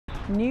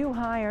New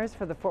hires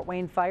for the Fort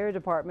Wayne Fire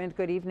Department.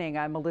 Good evening.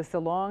 I'm Melissa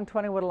Long.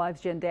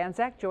 21Alive's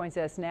Danczak joins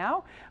us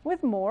now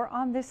with more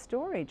on this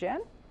story.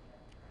 Jen?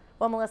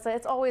 Well, Melissa,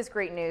 it's always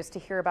great news to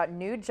hear about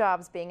new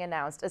jobs being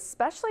announced,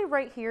 especially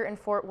right here in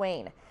Fort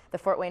Wayne. The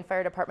Fort Wayne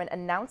Fire Department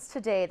announced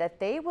today that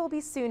they will be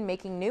soon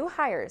making new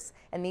hires,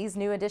 and these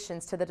new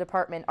additions to the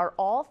department are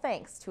all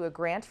thanks to a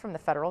grant from the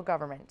federal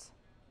government.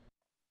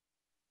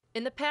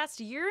 In the past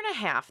year and a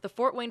half, the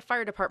Fort Wayne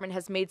Fire Department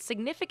has made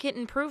significant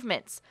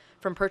improvements.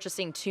 From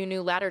purchasing 2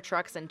 new ladder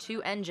trucks and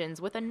 2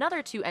 engines, with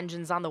another 2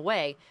 engines on the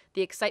way,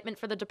 the excitement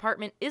for the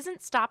department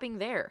isn't stopping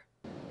there.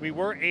 We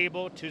were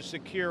able to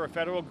secure a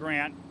federal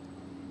grant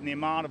in the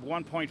amount of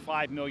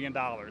 $1.5 million.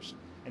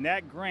 And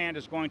that grant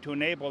is going to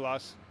enable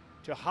us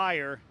to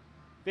hire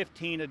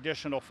 15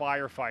 additional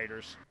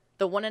firefighters.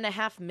 The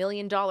 $1.5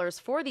 million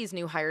for these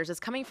new hires is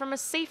coming from a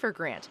SAFER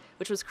grant,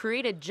 which was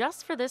created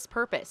just for this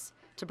purpose,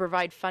 to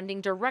provide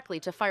funding directly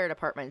to fire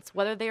departments,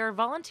 whether they are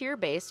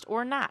volunteer-based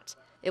or not.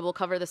 It will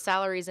cover the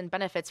salaries and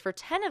benefits for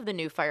 10 of the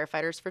new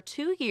firefighters for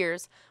 2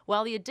 years,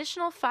 while the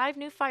additional 5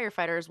 new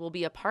firefighters will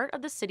be a part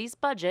of the city's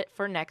budget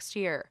for next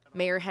year.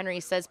 Mayor Henry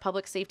says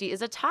public safety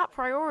is a top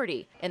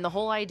priority, and the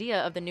whole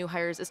idea of the new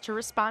hires is to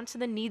respond to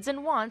the needs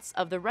and wants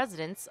of the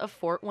residents of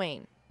Fort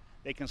Wayne.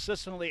 They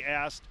consistently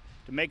asked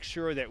to make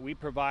sure that we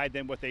provide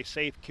them with a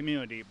safe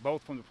community,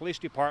 both from the police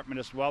department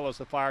as well as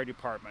the fire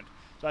department.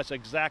 So that's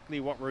exactly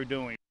what we're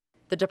doing.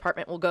 The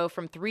department will go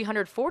from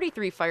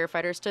 343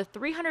 firefighters to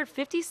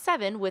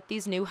 357 with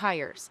these new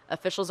hires.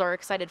 Officials are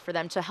excited for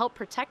them to help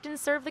protect and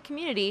serve the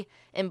community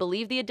and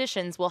believe the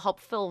additions will help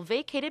fill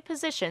vacated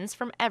positions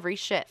from every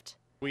shift.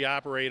 We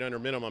operate under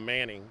minimum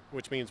manning,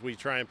 which means we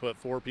try and put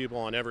 4 people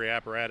on every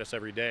apparatus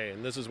every day.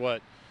 And this is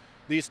what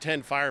these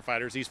 10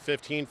 firefighters, these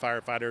 15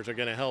 firefighters are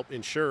going to help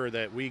ensure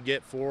that we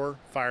get 4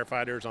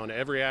 firefighters on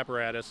every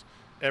apparatus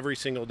every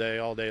single day,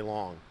 all day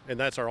long. And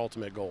that's our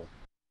ultimate goal.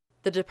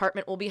 The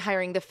department will be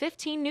hiring the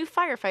 15 new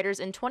firefighters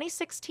in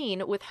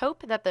 2016 with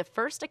hope that the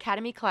first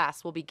academy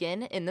class will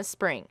begin in the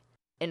spring.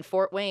 In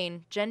Fort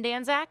Wayne, Jen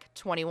Danczak,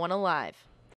 21Alive.